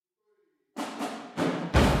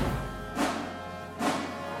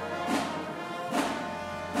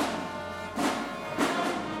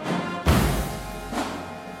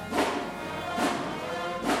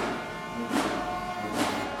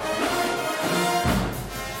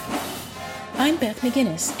I'm Beth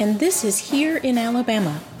McGinnis, and this is Here in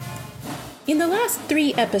Alabama. In the last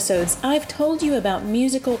 3 episodes, I've told you about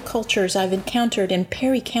musical cultures I've encountered in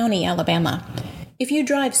Perry County, Alabama. If you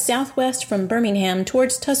drive southwest from Birmingham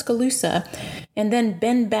towards Tuscaloosa, and then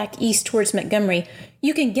bend back east towards Montgomery,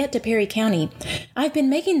 you can get to Perry County. I've been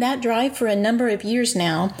making that drive for a number of years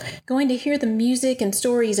now, going to hear the music and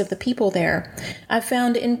stories of the people there. I've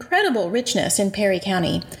found incredible richness in Perry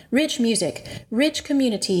County. Rich music, rich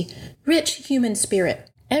community, rich human spirit.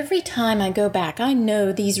 Every time I go back, I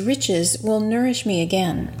know these riches will nourish me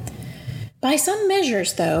again. By some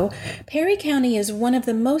measures, though, Perry County is one of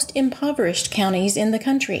the most impoverished counties in the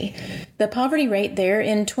country. The poverty rate there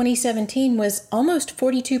in 2017 was almost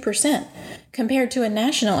 42%, compared to a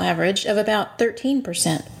national average of about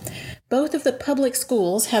 13%. Both of the public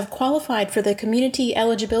schools have qualified for the community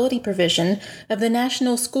eligibility provision of the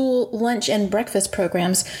National School Lunch and Breakfast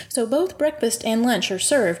programs, so both breakfast and lunch are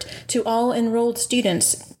served to all enrolled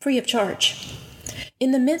students free of charge.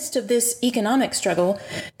 In the midst of this economic struggle,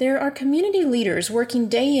 there are community leaders working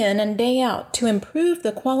day in and day out to improve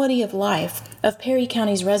the quality of life of Perry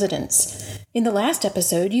County's residents. In the last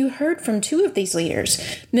episode, you heard from 2 of these leaders,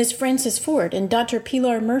 Ms. Frances Ford and Dr.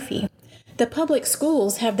 Pilar Murphy. The public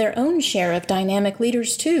schools have their own share of dynamic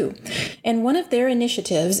leaders, too, and one of their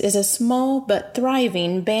initiatives is a small but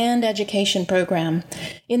thriving band education program.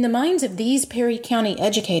 In the minds of these Perry County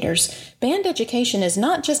educators, band education is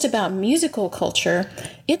not just about musical culture,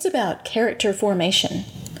 it's about character formation.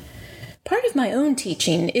 Part of my own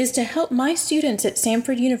teaching is to help my students at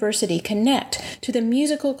Samford University connect to the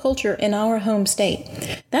musical culture in our home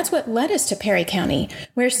state. That's what led us to Perry County,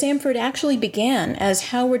 where Samford actually began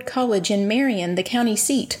as Howard College in Marion, the county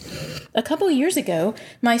seat. A couple years ago,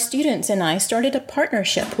 my students and I started a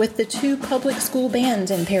partnership with the 2 public school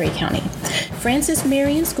bands in Perry County. Francis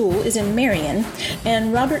Marion School is in Marion,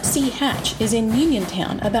 and Robert C. Hatch is in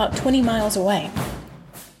Uniontown, about 20 miles away.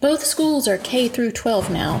 Both schools are K through 12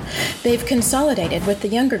 now. They've consolidated with the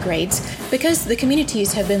younger grades because the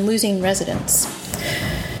communities have been losing residents.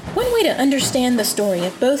 One way to understand the story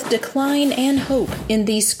of both decline and hope in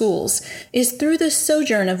these schools is through the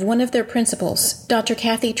sojourn of one of their principals, Dr.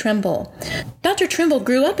 Kathy Trimble. Dr. Trimble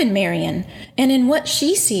grew up in Marion, and in what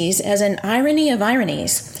she sees as an irony of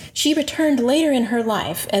ironies, she returned later in her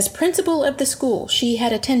life as principal of the school she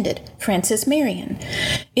had attended, Francis Marion.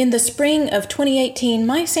 In the spring of 2018,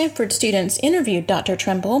 my Samford students interviewed Dr.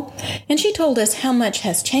 Trimble, and she told us how much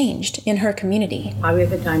has changed in her community. Probably at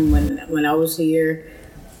the time when I was here,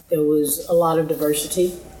 there was a lot of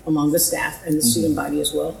diversity among the staff and the student body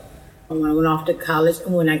as well. When I went off to college,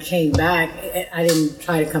 and when I came back, I didn't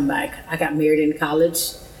try to come back. I got married in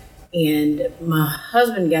college, and my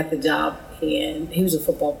husband got the job, and he was a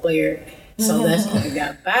football player. So that's when I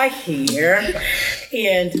got back here.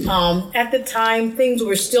 And at the time, things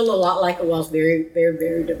were still a lot like it was, very, very,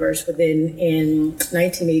 very diverse. But then in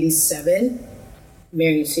 1987,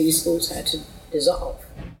 Marion City Schools had to dissolve.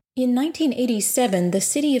 In 1987, the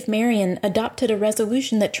city of Marion adopted a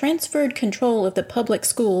resolution that transferred control of the public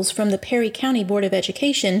schools from the Perry County Board of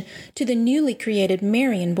Education to the newly created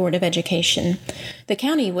Marion Board of Education. The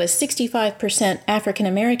county was 65% African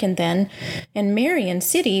American then, and Marion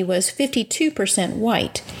City was 52%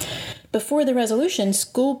 white. Before the resolution,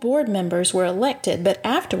 school board members were elected, but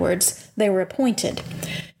afterwards they were appointed.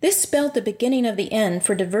 This spelled the beginning of the end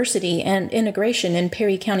for diversity and integration in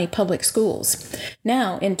Perry County public schools.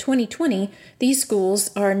 Now, in 2020, these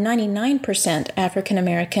schools are 99% African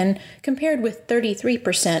American, compared with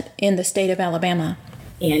 33% in the state of Alabama.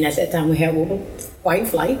 And at that time, we had white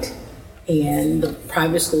flight, and the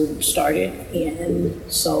private school started,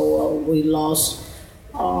 and so we lost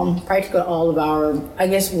practically all of our, I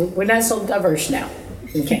guess we're not so diverse now.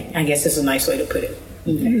 Okay, I guess that's a nice way to put it.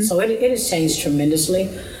 Okay. Mm-hmm. So it has changed tremendously.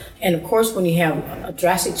 And of course, when you have a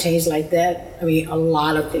drastic change like that, I mean, a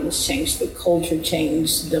lot of things change. The culture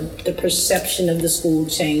changed, the perception of the school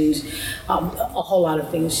changed, a whole lot of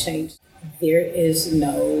things changed. There is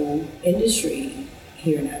no industry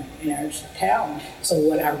here in our town. So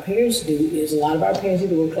what our parents do is, a lot of our parents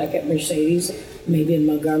either work like at Mercedes, maybe in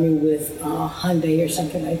Montgomery with Hyundai or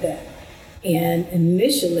something like that. And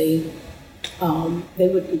initially, they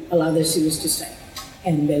would allow their students to stay,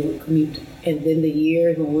 and they would commute. And then the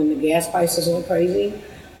year when the gas prices went crazy,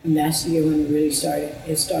 and that's the year when it really started.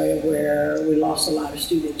 It started where we lost a lot of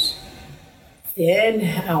students. Then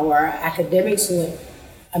our academics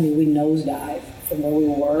we nosedived from where we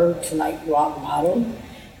were to like rock bottom.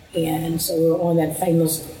 And so we were on that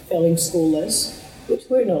famous failing school list, which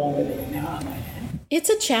we're no longer there now. It's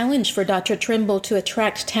a challenge for Dr. Trimble to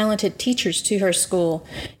attract talented teachers to her school.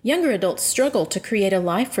 Younger adults struggle to create a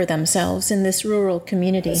life for themselves in this rural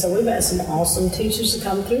community. So we've had some awesome teachers to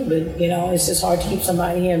come through, but, it's just hard to keep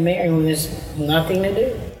somebody here in Marion when there's nothing to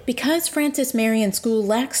do. Because Francis Marion School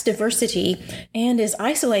lacks diversity and is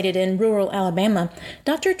isolated in rural Alabama,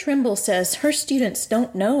 Dr. Trimble says her students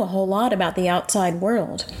don't know a whole lot about the outside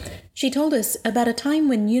world. She told us about a time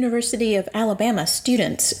when University of Alabama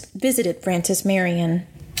students visited Francis Marion.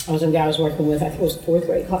 I was a guy I was working with, I think it was 4th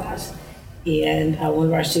grade class, and one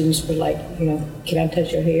of our students was like, can I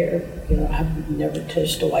touch your hair? I've never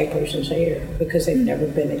touched a white person's hair because they've never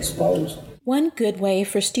been exposed. One good way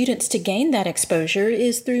for students to gain that exposure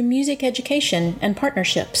is through music education and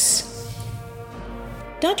partnerships.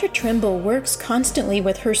 Dr. Trimble works constantly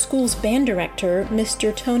with her school's band director,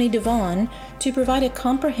 Mr. Tony Devon, to provide a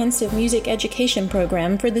comprehensive music education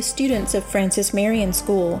program for the students of Francis Marion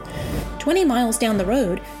School. 20 miles down the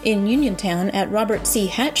road, in Uniontown at Robert C.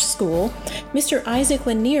 Hatch School, Mr. Isaac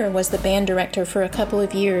Lanier was the band director for a couple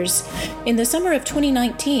of years. In the summer of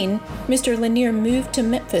 2019, Mr. Lanier moved to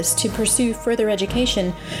Memphis to pursue further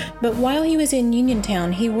education, but while he was in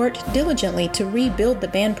Uniontown, he worked diligently to rebuild the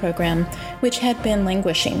band program, which had been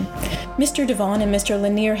languishing. Mr. Devon and Mr.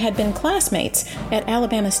 Lanier had been classmates at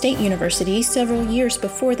Alabama State University several years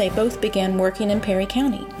before they both began working in Perry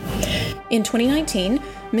County. In 2019,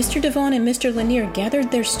 Mr. Devon and Mr. Lanier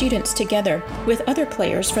gathered their students together with other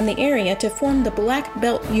players from the area to form the Black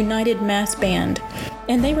Belt United Mass Band,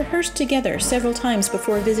 and they rehearsed together several times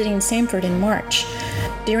before visiting Samford in March.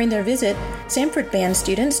 During their visit, Samford band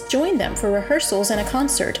students joined them for rehearsals and a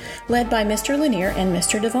concert led by Mr. Lanier and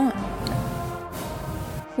Mr. Devon.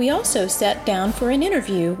 We also sat down for an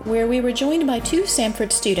interview where we were joined by 2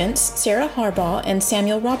 Samford students, Sarah Harbaugh and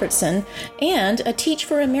Samuel Robertson, and a Teach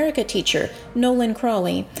for America teacher, Nolan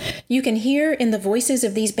Crawley. You can hear in the voices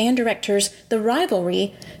of these band directors the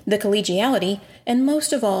rivalry, the collegiality, and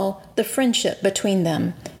most of all, the friendship between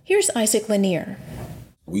them. Here's Isaac Lanier.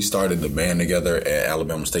 We started the band together at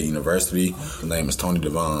Alabama State University. His name is Tony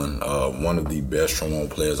Devon, one of the best trombone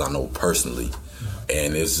players I know personally.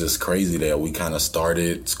 And it's just crazy that we kind of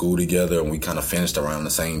started school together and we kind of finished around the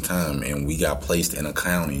same time. And we got placed in a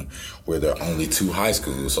county where there are only 2 high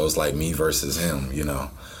schools. So it's like me versus him,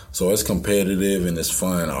 So it's competitive and it's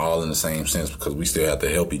fun all in the same sense because we still have to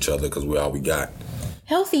help each other because we're all we got.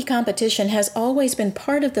 Healthy competition has always been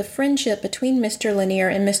part of the friendship between Mr. Lanier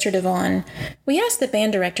and Mr. Devon. We asked the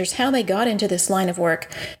band directors how they got into this line of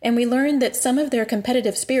work, and we learned that some of their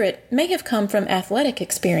competitive spirit may have come from athletic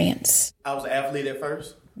experience. I was an athlete at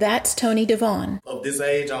first. That's Tony Devon. Of this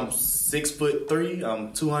age, I'm 6'3",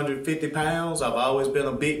 I'm 250 pounds. I've always been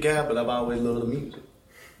a big guy, but I've always loved the music.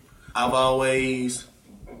 I've always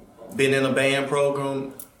been in a band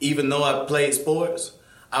program, even though I played sports.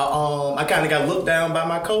 I kind of got looked down by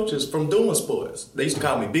my coaches from doing sports. They used to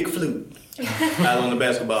call me Big Flute. I was on the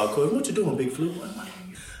basketball court. What you doing, Big Flute?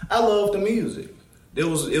 I love the music. It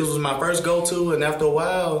was my first go-to, and after a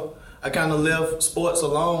while, I kind of left sports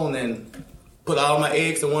alone and put all my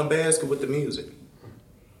eggs in one basket with the music.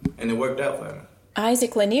 And it worked out for me.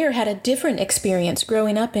 Isaac Lanier had a different experience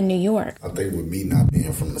growing up in New York. I think with me not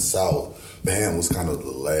being from the South, band was kind of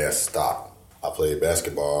the last stop. I played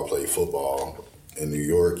basketball, I played football. In New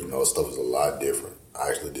York, stuff is a lot different. I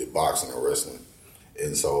actually did boxing and wrestling.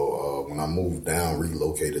 And so when I moved down,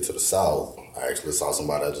 relocated to the South, I actually saw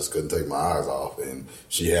somebody I just couldn't take my eyes off. And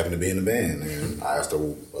she happened to be in the band. And I asked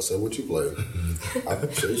her, I said, what you play?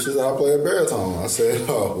 She said, I play a baritone. I said,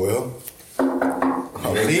 oh, well.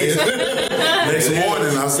 Next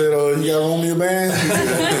morning, I said, you got to own me a band?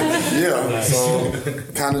 Yeah. So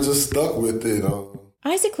kind of just stuck with it.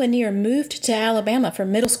 Isaac Lanier moved to Alabama for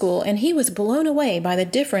middle school, and he was blown away by the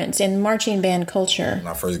difference in marching band culture. When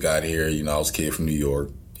I first got here, I was a kid from New York.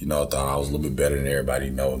 I thought I was a little bit better than everybody,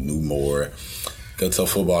 knew more. Got to a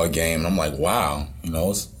football game, and I'm like, wow,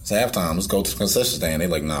 it's halftime. Let's go to the concession stand. They're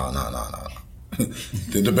like, no.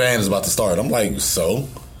 The band is about to start. I'm like, so?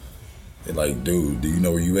 They're like, dude, do you know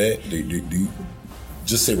where you at? Do you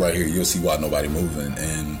just sit right here. You'll see why nobody moving.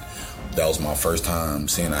 And that was my first time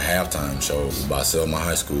seeing a halftime show by Selma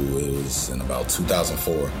High School. It was in about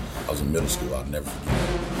 2004. I was in middle school. I'll never forget it.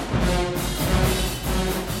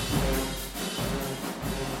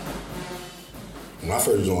 When I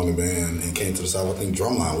first joined the band and came to the South, I think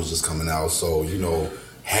Drumline was just coming out. So,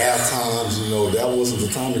 halftimes, that wasn't the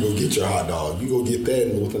time to go get your hot dog. You go get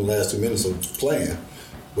that within the last 2 minutes of playing.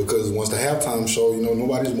 Because once the halftime show,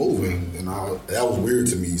 nobody's moving. And that was weird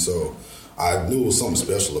to me. So I knew it was something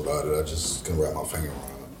special about it. I just couldn't wrap my finger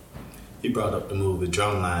around it. He brought up the movie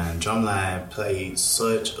Drumline. Drumline played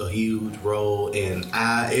such a huge role in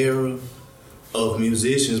our era of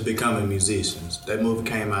musicians becoming musicians. That movie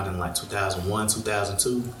came out in like 2001,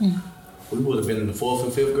 2002. We would have been in the 4th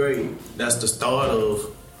and 5th grade. That's the start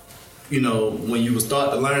of, when you would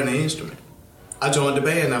start to learn the instrument. I joined the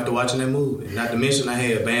band after watching that movie. Not to mention I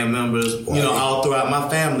had band members, all throughout my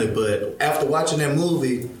family. But after watching that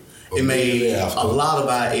movie, it made a lot of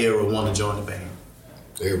our era want to join the band.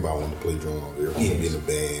 Everybody want to play drums. Everybody want to be in the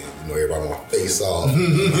band. Everybody want to face off.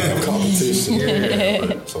 Have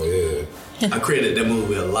competition. So I credit that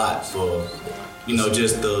movie a lot for,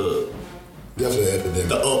 just the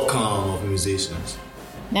outcome of musicians.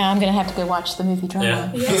 Now I'm going to have to go watch the movie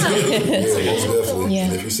Drumline. Yeah, most definitely. Yeah.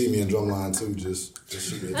 And if you see me in Drumline too, just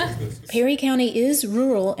shoot me a text. Perry County is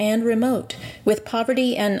rural and remote, with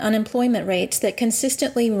poverty and unemployment rates that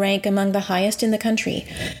consistently rank among the highest in the country.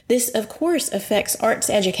 This, of course, affects arts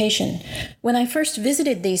education. When I first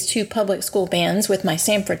visited these 2 public school bands with my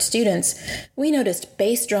Samford students, we noticed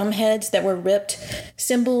bass drum heads that were ripped,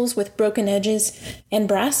 cymbals with broken edges, and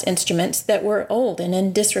brass instruments that were old and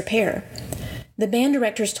in disrepair. The band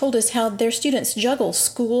directors told us how their students juggle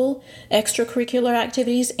school, extracurricular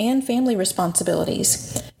activities, and family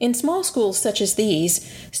responsibilities. In small schools such as these,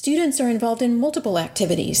 students are involved in multiple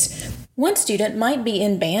activities. One student might be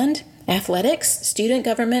in band, athletics, student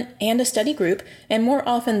government, and a study group, and more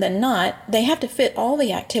often than not, they have to fit all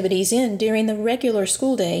the activities in during the regular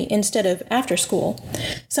school day instead of after school.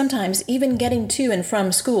 Sometimes even getting to and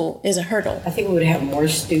from school is a hurdle. I think we would have more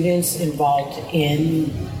students involved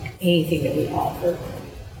in anything that we offer.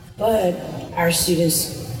 But our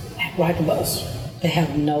students ride the bus. They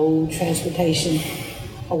have no transportation.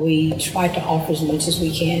 We try to offer as much as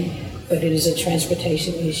we can, but it is a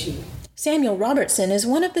transportation issue. Samuel Robertson is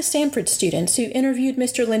one of the Samford students who interviewed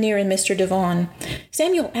Mr. Lanier and Mr. Devon.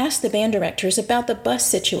 Samuel asked the band directors about the bus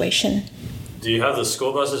situation. Do you have the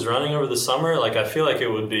school buses running over the summer? I feel like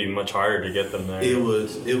it would be much harder to get them there.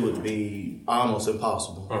 It would be almost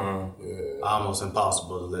impossible. Almost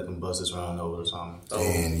impossible to let them buses run over the summer.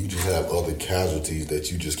 And you just have other casualties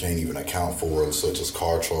that you just can't even account for, such as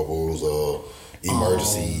car troubles,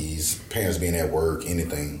 emergencies, parents being at work,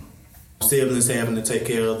 anything. Siblings having to take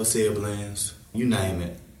care of the siblings, you name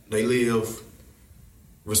it. They live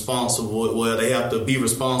responsible. Well, they have to be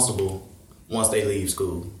responsible once they leave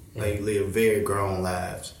school. They live very grown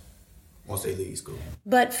lives once they leave school.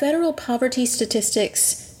 But federal poverty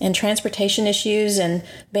statistics and transportation issues and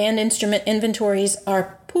band instrument inventories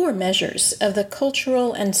are poor measures of the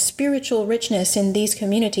cultural and spiritual richness in these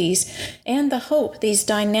communities and the hope these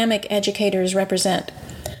dynamic educators represent.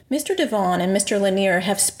 Mr. Devon and Mr. Lanier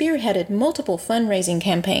have spearheaded multiple fundraising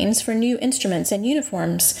campaigns for new instruments and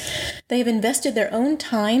uniforms. They have invested their own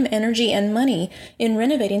time, energy, and money in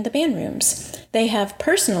renovating the band rooms. They have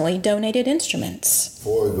personally donated instruments.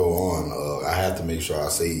 Before we go on, I have to make sure I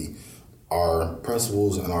say our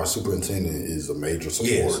principals and our superintendent is a major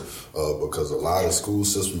support because a lot of school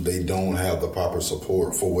systems, they don't have the proper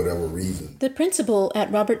support for whatever reason. The principal at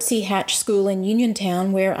Robert C. Hatch School in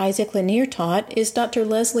Uniontown, where Isaac Lanier taught, is Dr.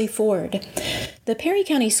 Leslie Ford. The Perry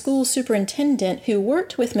County School Superintendent who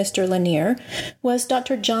worked with Mr. Lanier was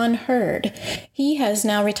Dr. John Hurd. He has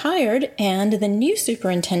now retired, and the new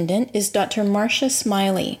superintendent is Dr. Marcia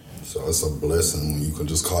Smiley. So it's a blessing when you can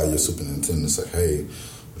just call your superintendent and say, hey,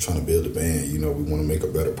 we're trying to build a band, we want to make a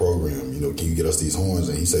better program, can you get us these horns?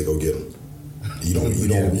 And he say, go get them. You don't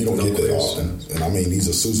get that often. And I mean, these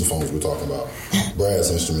are sousaphones we're talking about, brass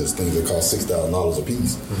instruments, things that cost $6,000 a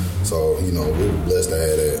piece. So, we're blessed to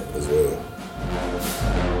have that as well.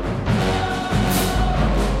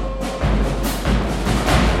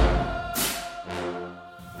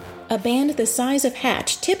 A band the size of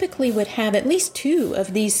Hatch typically would have at least 2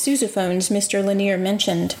 of these sousaphones Mr. Lanier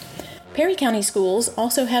mentioned. Perry County schools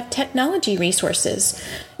also have technology resources.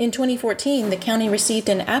 In 2014, the county received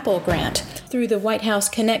an Apple grant through the White House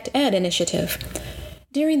Connect Ed initiative.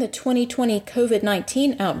 During the 2020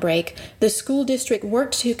 COVID-19 outbreak, the school district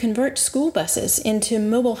worked to convert school buses into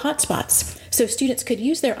mobile hotspots so students could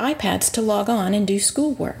use their iPads to log on and do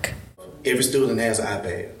schoolwork. Every student has an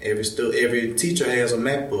iPad. Every teacher has a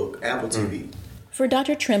MacBook, Apple TV. For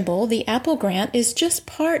Dr. Trimble, the Apple grant is just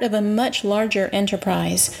part of a much larger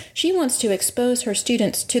enterprise. She wants to expose her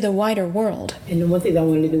students to the wider world. And the one thing I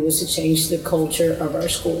wanted to do was to change the culture of our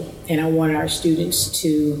school. And I want our students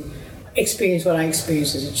to experience what I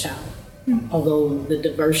experienced as a child. Although the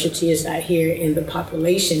diversity is not here in the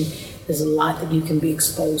population, there's a lot that you can be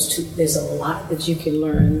exposed to. There's a lot that you can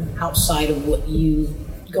learn outside of what you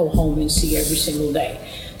go home and see every single day.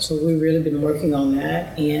 So we've really been working on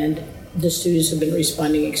that. And the students have been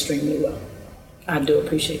responding extremely well. I do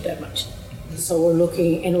appreciate that much. So we're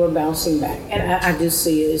looking and we're bouncing back. And I do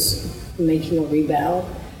see us making a rebound.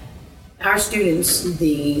 Our students,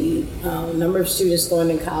 the number of students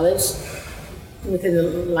going to college, within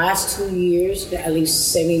the last 2 years, at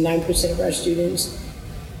least 79% of our students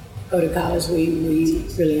go to college. We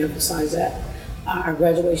really emphasize that. Our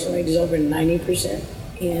graduation rate is over 90%.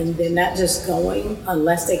 And they're not just going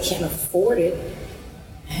unless they can't afford it.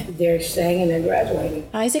 They're staying and they're graduating.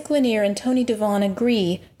 Isaac Lanier and Tony Devon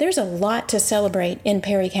agree there's a lot to celebrate in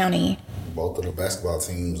Perry County. Both of the basketball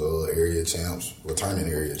teams are area champs, returning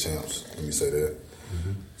area champs, let me say that.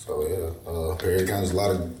 Mm-hmm. So, yeah, Perry County, there's a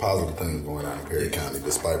lot of positive things going on in Perry County,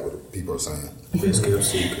 despite what people are saying. It's good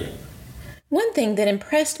secret. One thing that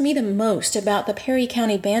impressed me the most about the Perry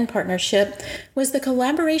County Band Partnership was the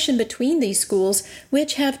collaboration between these schools,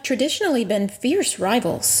 which have traditionally been fierce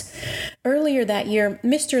rivals. Earlier that year,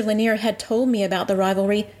 Mr. Lanier had told me about the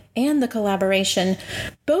rivalry and the collaboration,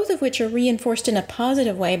 both of which are reinforced in a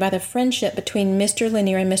positive way by the friendship between Mr.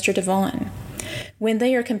 Lanier and Mr. Devon. When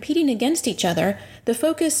they are competing against each other, the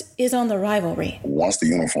focus is on the rivalry. Once the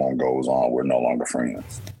uniform goes on, we're no longer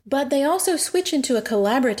friends. But they also switch into a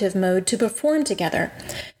collaborative mode to perform together.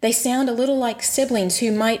 They sound a little like siblings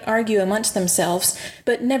who might argue amongst themselves,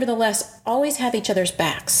 but nevertheless always have each other's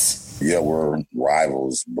backs. Yeah, we're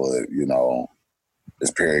rivals, but,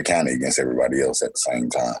 it's Perry County against everybody else at the same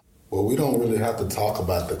time. Well, we don't really have to talk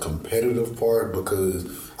about the competitive part because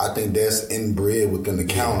I think that's inbred within the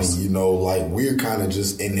county, we're kind of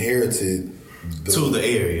just inherited. To the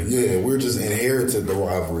area. Yeah, we're just inherited the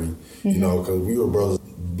rivalry, because we were brothers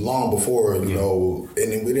long before, and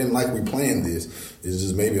we didn't like we planned this. It's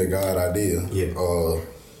just maybe a God idea. Yeah.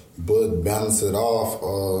 But balance it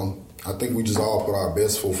off, I think we just all put our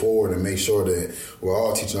best foot forward and make sure that we're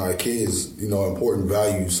all teaching our kids, important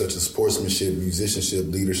values such as sportsmanship, musicianship,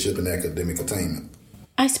 leadership, and academic attainment.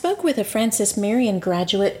 I spoke with a Francis Marion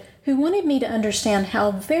graduate who wanted me to understand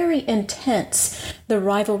how very intense the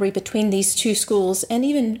rivalry between these two schools and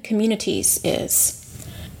even communities is.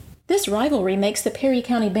 This rivalry makes the Perry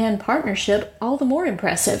County Band Partnership all the more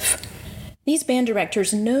impressive. These band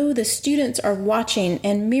directors know the students are watching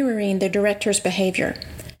and mirroring their director's behavior.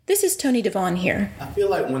 This is Tony Devon here. I feel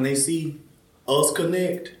like when they see us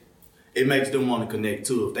connect, it makes them want to connect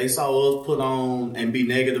too. If they saw us put on and be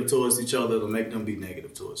negative towards each other, it'll make them be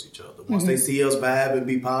negative towards each other. Once they see us vibe and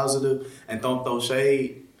be positive and don't throw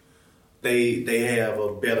shade, they have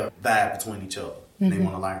a better vibe between each other. And they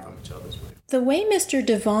want to learn from each other as well. The way Mr.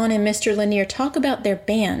 Devon and Mr. Lanier talk about their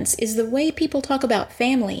bands is the way people talk about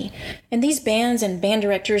family. And these bands and band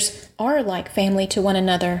directors are like family to one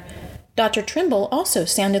another. Dr. Trimble also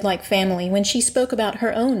sounded like family when she spoke about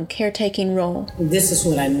her own caretaking role. This is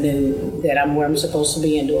when I knew that I'm where I'm supposed to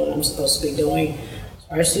be and doing what I'm supposed to be doing.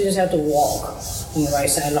 Our students have to walk on the right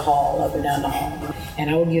side of the hall, up and down the hall. And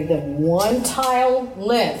I would give them one tile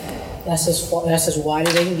length. That's as wide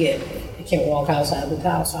as they can get. They can't walk outside the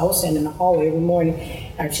tile. So I was standing in the hallway every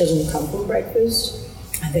morning. Our children would come for breakfast,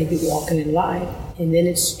 and they'd be walking in line. And then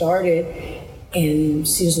it started, and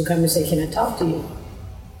students would come and say, "Can I talk to you?"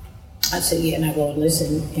 I said, "Yeah," and I go and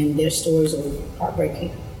listen, and their stories are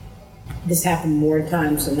heartbreaking. This happened more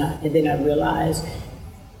times than not, and then I realized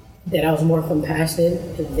that I was more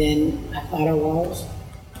compassionate than I thought I was.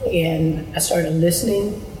 And I started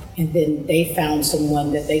listening, and then they found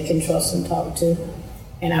someone that they can trust and talk to,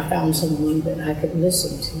 and I found someone that I could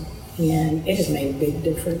listen to, and it has made a big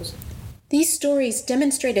difference. These stories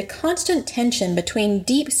demonstrate a constant tension between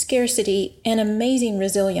deep scarcity and amazing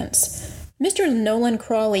resilience. Mr. Nolan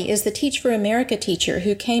Crawley is the Teach for America teacher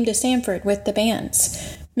who came to Sanford with the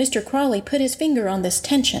bands. Mr. Crawley put his finger on this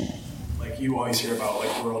tension. Like, you always hear about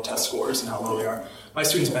rural test scores and how low they are. My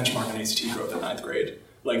students benchmark on ACT growth in 9th grade.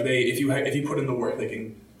 If you put in the work, they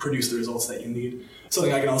can produce the results that you need.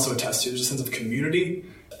 Something I can also attest to is a sense of community.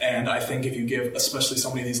 And I think if you give, especially so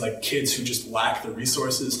many of these kids who just lack the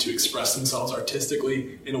resources to express themselves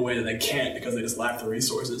artistically in a way that they can't because they just lack the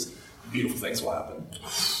resources, beautiful things will happen.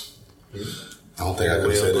 I don't think I could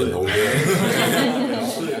have said it no.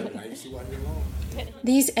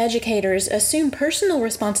 These educators assume personal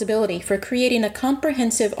responsibility for creating a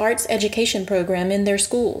comprehensive arts education program in their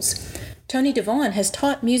schools. Tony Devon has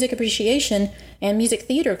taught music appreciation and music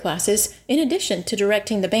theater classes in addition to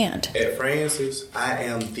directing the band. At Francis, I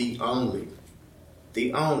am the only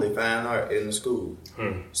fine art in the school.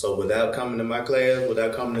 So without coming to my class,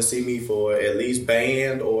 without coming to see me for at least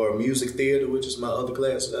band or music theater, which is my other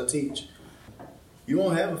class that I teach, you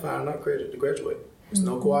won't have a fine art credit to graduate. There's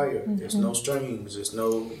no choir. There's no strings. There's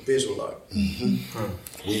no visual art.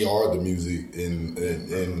 We are the music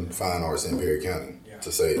in fine arts in Perry County,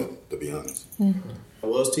 to be honest. I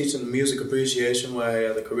was teaching music appreciation where I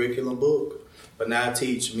had a curriculum book, but now I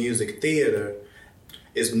teach music theater.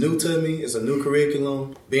 It's new to me. It's a new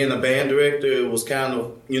curriculum. Being a band director, it was kind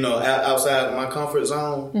of, outside of my comfort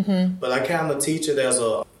zone. But I kind of teach it as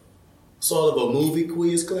a sort of a movie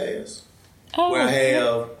quiz class. Where I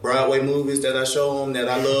have Broadway movies that I show them that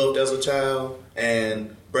I loved as a child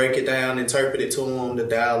and break it down, interpret it to them, the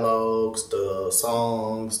dialogues, the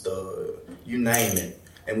songs, you name it.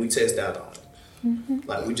 And we test out on it.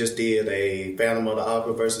 Like we just did a Phantom of the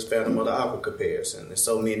Opera versus Phantom of the Opera comparison. There's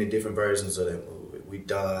so many different versions of that movie. We've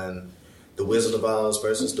done The Wizard of Oz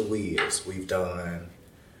versus The Wiz. We've done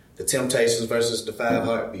The Temptations versus The Five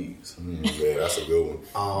Heartbeats. Yeah, that's a good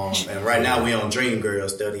one. And right now we're on Dreamgirls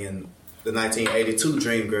studying the 1982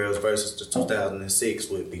 Dreamgirls versus the 2006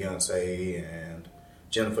 with Beyonce and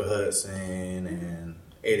Jennifer Hudson and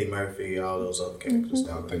Eddie Murphy, all those other characters.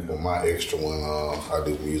 I think for my extra one, I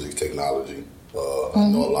do music technology. I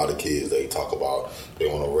know a lot of kids, they talk about they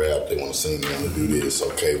want to rap, they want to sing, they want to do this.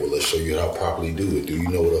 Okay, well, let's show you how to properly do it. Do you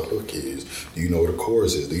know what a hook is? Do you know what a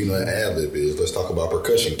chorus is? Do you know what an ad-lib is? Let's talk about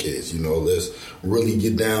percussion kits. Let's really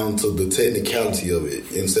get down to the technicality of it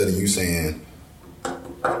instead of you saying,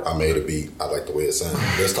 I made a beat, I like the way it sounds.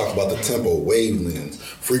 Let's talk about the tempo, wavelengths,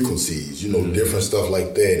 frequencies, different stuff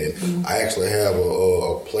like that. And I actually have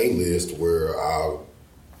a playlist where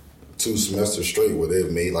 2 semesters straight where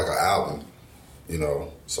they've made like an album.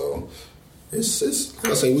 So it's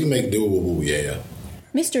like I say, we make do with what we have.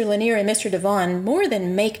 Mr. Lanier and Mr. Devon more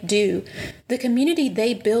than make do. The community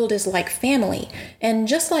they build is like family, and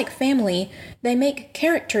just like family, they make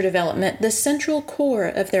character development the central core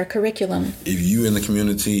of their curriculum. If you in the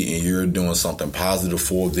community and you're doing something positive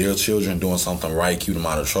for their children, doing something right, keep them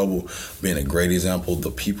out of trouble, being a great example,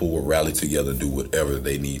 the people will rally together, do whatever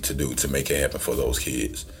they need to do to make it happen for those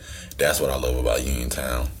kids. That's what I love about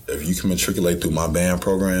Uniontown. If you can matriculate through my band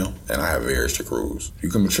program, and I have very strict rules, if you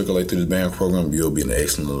can matriculate through this band program, you'll be an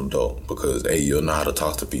excellent adult because, A, you'll know how to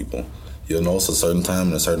talk to people. You'll know it's a certain time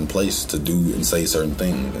and a certain place to do and say certain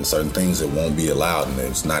things, and certain things that won't be allowed and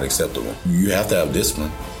it's not acceptable. You have to have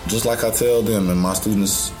discipline. Just like I tell them and my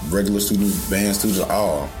students, regular students, band students,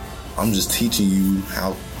 I'm just teaching you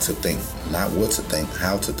how to think, not what to think,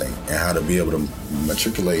 how to think, and how to be able to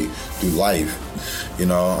matriculate through life.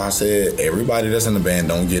 I said everybody that's in the band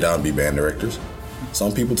don't get out and be band directors.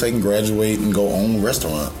 Some people take and graduate and go own a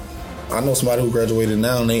restaurant. I know somebody who graduated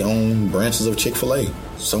now and they own branches of Chick-fil-A.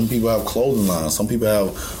 Some people have clothing lines. Some people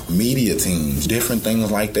have media teams, different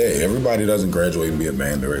things like that. Everybody doesn't graduate and be a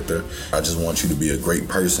band director. I just want you to be a great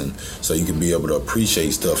person so you can be able to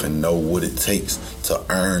appreciate stuff and know what it takes to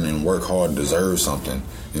earn and work hard and deserve something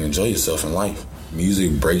and enjoy yourself in life.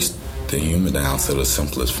 Music breaks the human down to the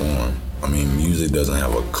simplest form. Music doesn't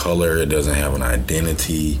have a color. It doesn't have an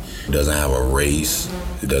identity. It doesn't have a race.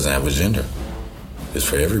 It doesn't have a gender. It's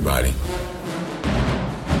for everybody.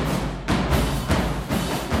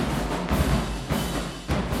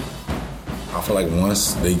 I feel like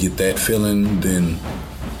once they get that feeling, then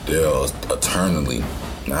they'll eternally,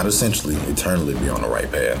 not essentially, eternally be on the right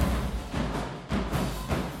path.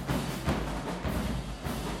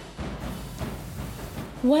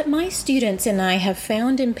 What my students and I have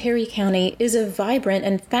found in Perry County is a vibrant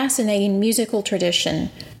and fascinating musical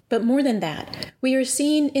tradition. But more than that, we are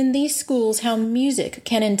seeing in these schools how music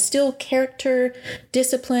can instill character,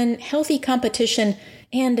 discipline, healthy competition,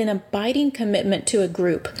 and an abiding commitment to a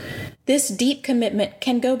group. This deep commitment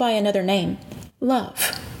can go by another name: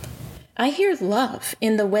 love. I hear love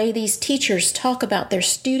in the way these teachers talk about their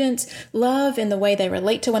students, love in the way they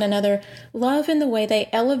relate to one another, love in the way they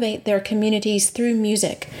elevate their communities through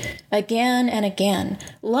music. Again and again,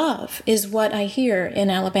 love is what I hear in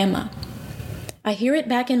Alabama. I hear it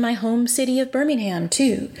back in my home city of Birmingham,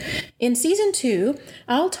 too. In Season 2,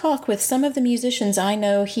 I'll talk with some of the musicians I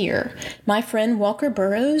know here. My friend Walker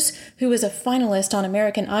Burroughs, who is a finalist on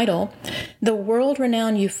American Idol, the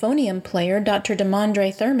world-renowned euphonium player Dr.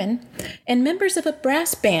 Demondre Thurman, and members of a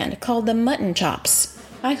brass band called the Mutton Chops.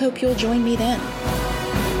 I hope you'll join me then.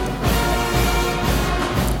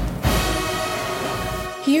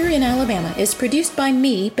 Here in Alabama is produced by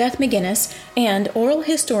me, Beth McGinnis, and oral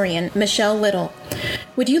historian Michelle Little.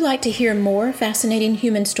 Would you like to hear more fascinating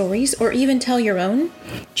human stories or even tell your own?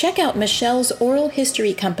 Check out Michelle's oral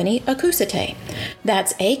history company, Acousate.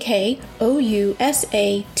 That's AKOUSATE.com.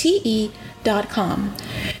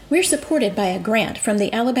 We're supported by a grant from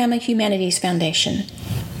the Alabama Humanities Foundation.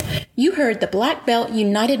 You heard the Black Belt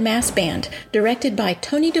United Mass Band, directed by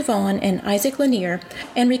Tony Devon and Isaac Lanier,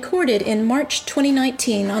 and recorded in March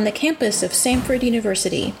 2019 on the campus of Samford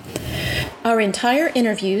University. Our entire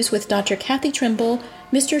interviews with Dr. Kathy Trimble,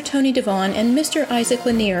 Mr. Tony Devon, and Mr. Isaac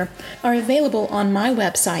Lanier are available on my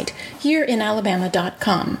website,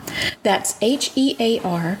 heareinalabama.com. That's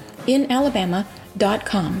HEAR in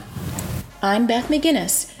Alabama.com. I'm Beth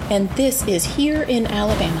McGinnis, and this is Here in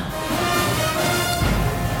Alabama.